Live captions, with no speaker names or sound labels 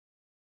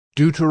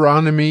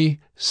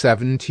Deuteronomy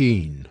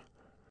 17.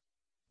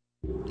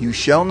 You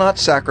shall not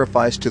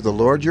sacrifice to the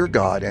Lord your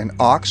God an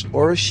ox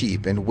or a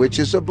sheep in which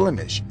is a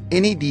blemish,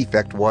 any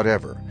defect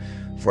whatever,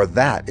 for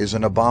that is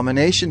an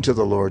abomination to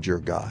the Lord your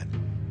God.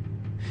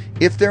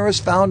 If there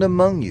is found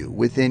among you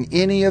within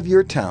any of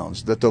your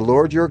towns that the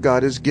Lord your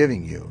God is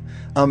giving you,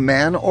 a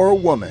man or a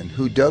woman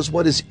who does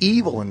what is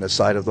evil in the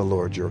sight of the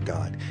Lord your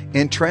God,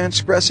 in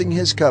transgressing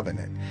his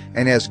covenant,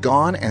 and has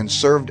gone and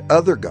served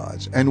other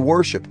gods and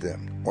worshipped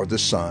them, or the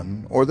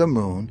sun, or the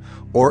moon,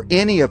 or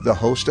any of the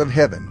host of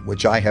heaven,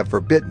 which I have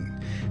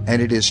forbidden,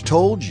 and it is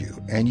told you,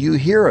 and you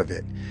hear of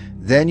it,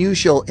 then you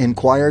shall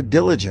inquire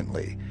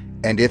diligently,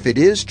 and if it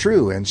is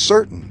true and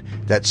certain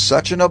that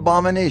such an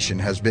abomination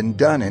has been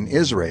done in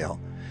Israel,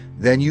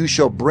 then you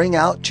shall bring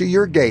out to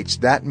your gates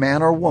that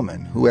man or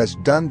woman who has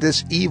done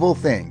this evil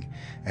thing,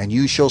 and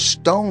you shall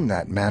stone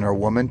that man or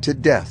woman to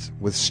death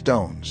with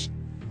stones.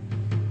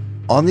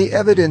 On the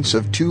evidence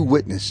of 2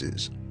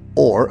 witnesses,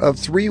 or of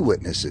 3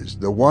 witnesses,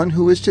 the one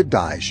who is to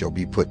die shall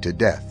be put to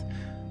death.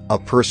 A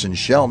person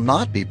shall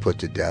not be put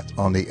to death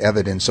on the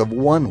evidence of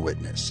 1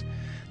 witness.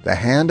 The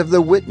hand of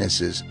the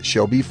witnesses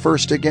shall be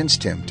first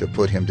against him to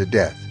put him to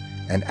death,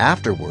 and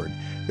afterward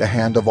the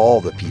hand of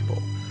all the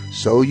people.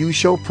 So you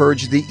shall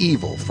purge the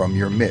evil from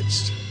your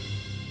midst.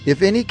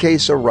 If any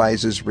case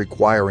arises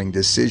requiring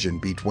decision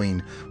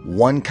between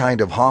one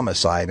kind of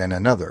homicide and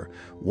another,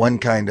 one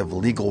kind of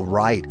legal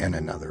right and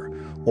another,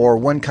 or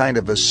one kind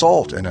of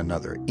assault and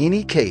another,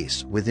 any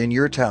case within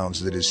your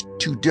towns that is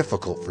too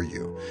difficult for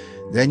you,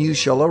 then you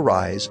shall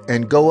arise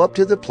and go up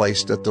to the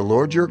place that the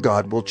Lord your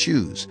God will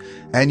choose,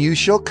 and you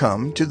shall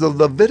come to the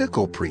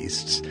Levitical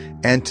priests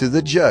and to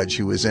the judge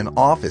who is in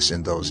office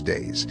in those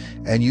days,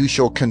 and you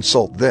shall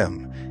consult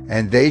them,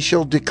 and they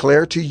shall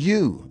declare to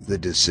you the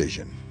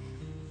decision.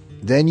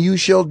 Then you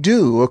shall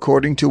do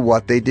according to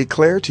what they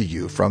declare to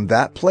you from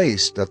that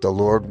place that the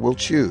Lord will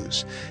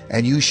choose,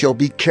 and you shall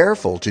be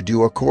careful to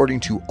do according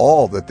to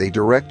all that they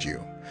direct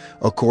you,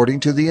 according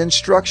to the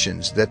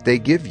instructions that they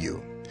give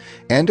you,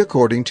 and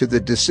according to the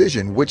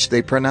decision which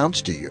they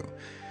pronounce to you.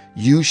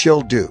 You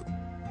shall do.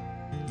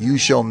 You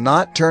shall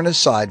not turn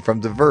aside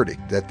from the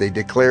verdict that they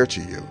declare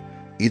to you,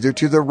 either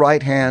to the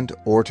right hand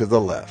or to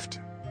the left.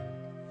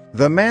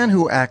 The man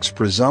who acts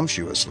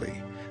presumptuously,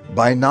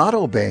 by not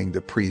obeying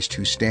the priest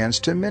who stands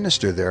to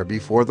minister there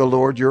before the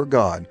Lord your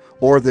God,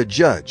 or the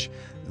judge,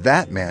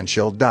 that man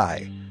shall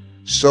die.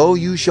 So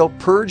you shall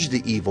purge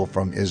the evil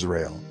from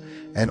Israel,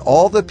 and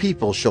all the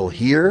people shall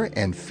hear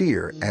and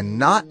fear, and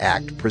not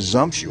act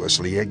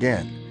presumptuously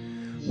again.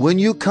 When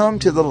you come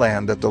to the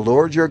land that the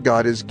Lord your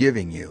God is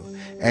giving you,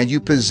 and you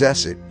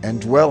possess it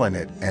and dwell in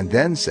it, and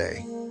then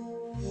say,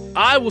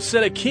 I will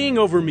set a king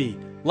over me,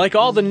 like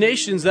all the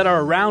nations that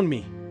are around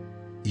me.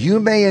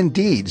 You may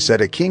indeed set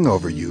a king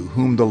over you,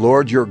 whom the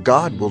Lord your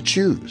God will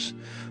choose.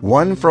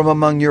 One from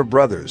among your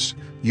brothers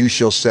you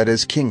shall set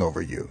as king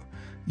over you.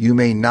 You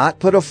may not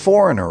put a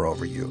foreigner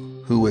over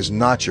you, who is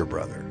not your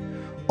brother.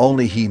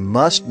 Only he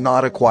must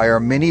not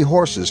acquire many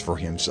horses for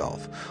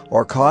himself,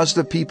 or cause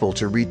the people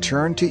to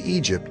return to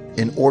Egypt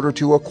in order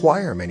to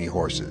acquire many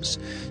horses,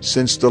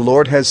 since the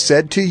Lord has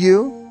said to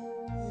you,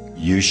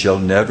 You shall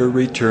never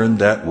return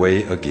that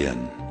way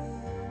again.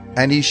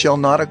 And he shall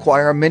not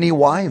acquire many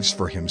wives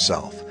for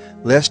himself,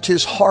 lest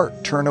his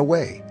heart turn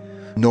away.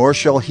 Nor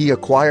shall he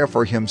acquire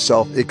for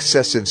himself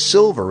excessive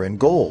silver and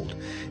gold.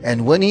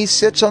 And when he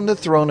sits on the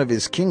throne of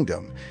his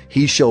kingdom,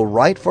 he shall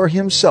write for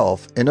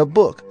himself in a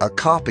book a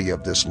copy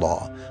of this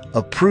law,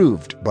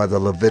 approved by the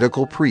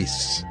Levitical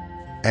priests.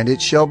 And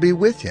it shall be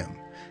with him,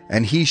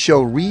 and he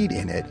shall read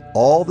in it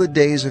all the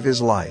days of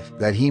his life,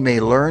 that he may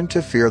learn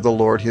to fear the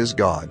Lord his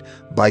God,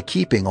 by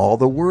keeping all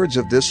the words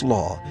of this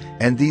law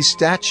and these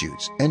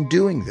statutes, and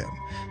doing them,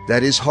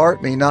 that his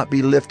heart may not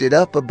be lifted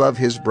up above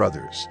his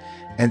brothers,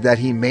 and that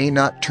he may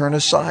not turn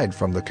aside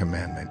from the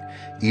commandment,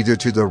 either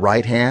to the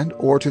right hand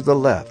or to the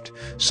left,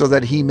 so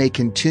that he may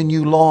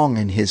continue long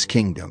in his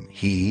kingdom,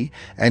 he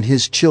and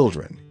his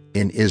children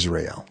in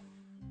Israel.